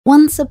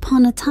Once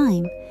upon a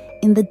time,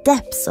 in the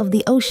depths of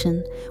the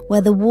ocean, where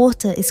the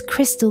water is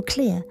crystal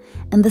clear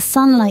and the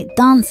sunlight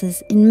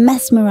dances in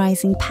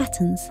mesmerizing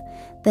patterns,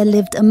 there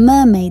lived a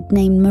mermaid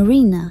named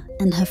Marina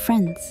and her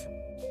friends.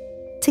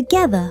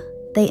 Together,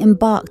 they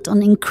embarked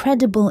on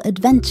incredible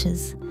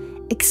adventures,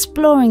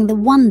 exploring the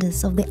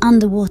wonders of the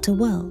underwater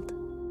world.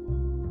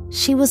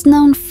 She was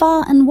known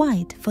far and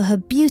wide for her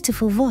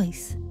beautiful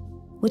voice,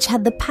 which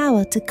had the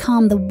power to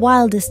calm the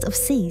wildest of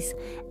seas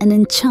and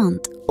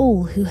enchant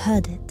all who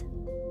heard it.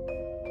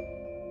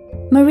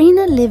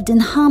 Marina lived in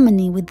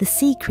harmony with the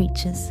sea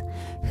creatures,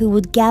 who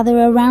would gather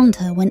around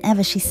her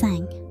whenever she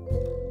sang.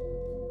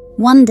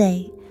 One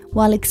day,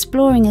 while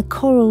exploring a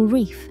coral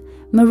reef,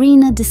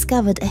 Marina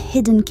discovered a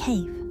hidden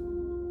cave.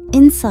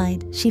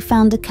 Inside, she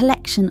found a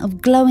collection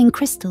of glowing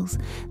crystals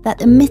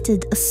that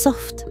emitted a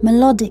soft,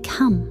 melodic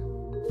hum.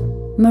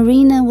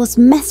 Marina was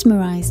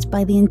mesmerized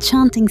by the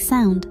enchanting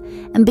sound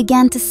and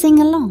began to sing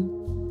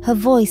along, her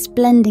voice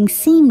blending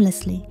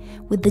seamlessly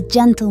with the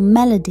gentle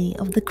melody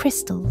of the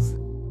crystals.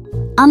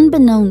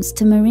 Unbeknownst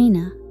to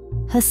Marina,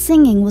 her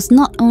singing was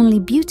not only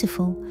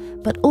beautiful,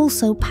 but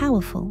also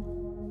powerful.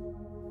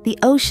 The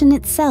ocean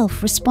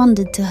itself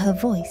responded to her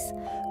voice,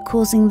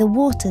 causing the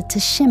water to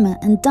shimmer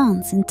and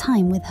dance in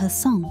time with her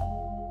song.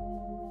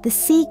 The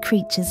sea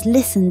creatures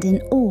listened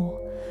in awe,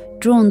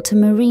 drawn to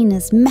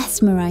Marina's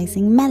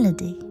mesmerizing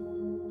melody.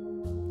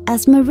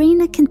 As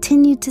Marina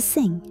continued to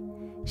sing,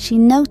 she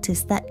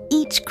noticed that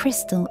each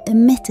crystal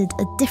emitted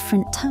a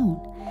different tone,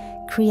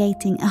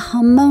 creating a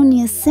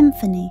harmonious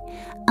symphony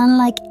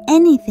unlike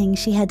anything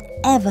she had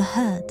ever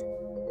heard.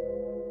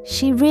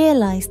 She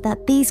realized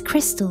that these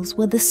crystals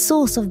were the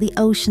source of the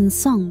ocean's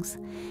songs,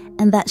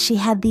 and that she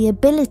had the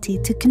ability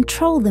to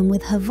control them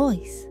with her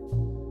voice.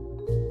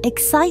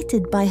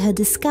 Excited by her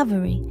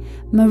discovery,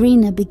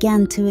 Marina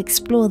began to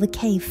explore the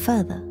cave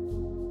further,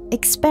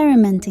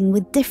 experimenting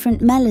with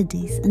different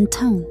melodies and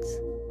tones.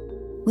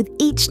 With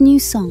each new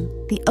song,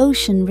 the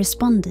ocean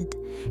responded,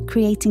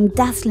 creating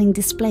dazzling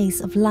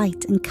displays of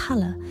light and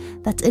color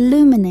that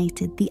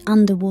illuminated the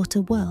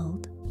underwater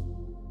world.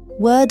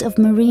 Word of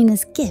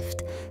Marina's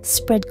gift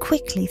spread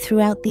quickly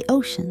throughout the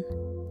ocean,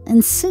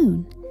 and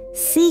soon,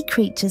 sea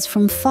creatures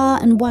from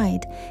far and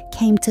wide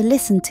came to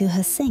listen to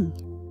her sing.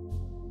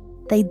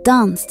 They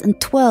danced and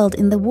twirled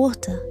in the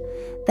water,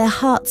 their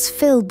hearts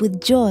filled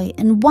with joy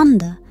and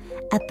wonder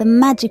at the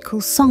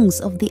magical songs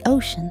of the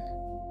ocean.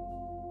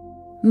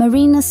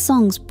 Marina's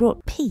songs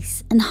brought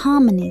peace and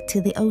harmony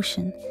to the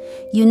ocean,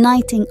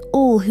 uniting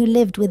all who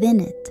lived within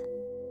it.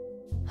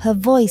 Her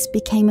voice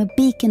became a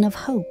beacon of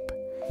hope,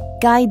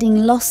 guiding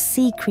lost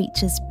sea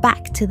creatures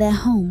back to their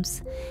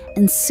homes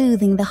and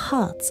soothing the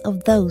hearts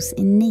of those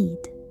in need.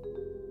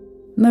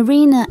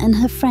 Marina and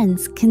her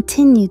friends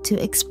continued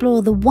to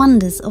explore the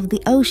wonders of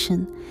the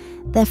ocean,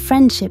 their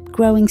friendship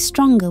growing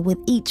stronger with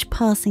each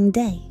passing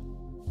day.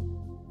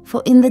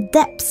 For in the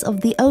depths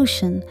of the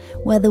ocean,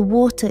 where the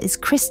water is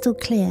crystal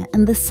clear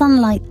and the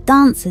sunlight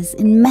dances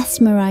in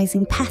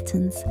mesmerizing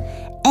patterns,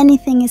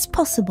 anything is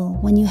possible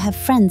when you have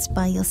friends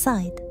by your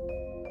side.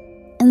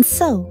 And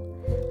so,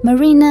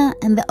 Marina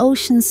and the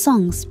ocean's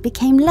songs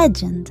became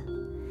legend,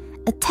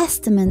 a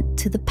testament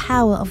to the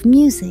power of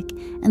music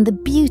and the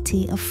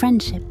beauty of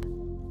friendship.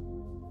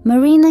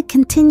 Marina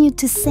continued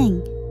to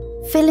sing,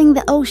 filling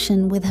the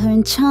ocean with her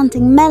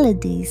enchanting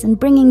melodies and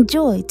bringing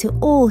joy to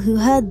all who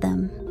heard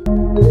them.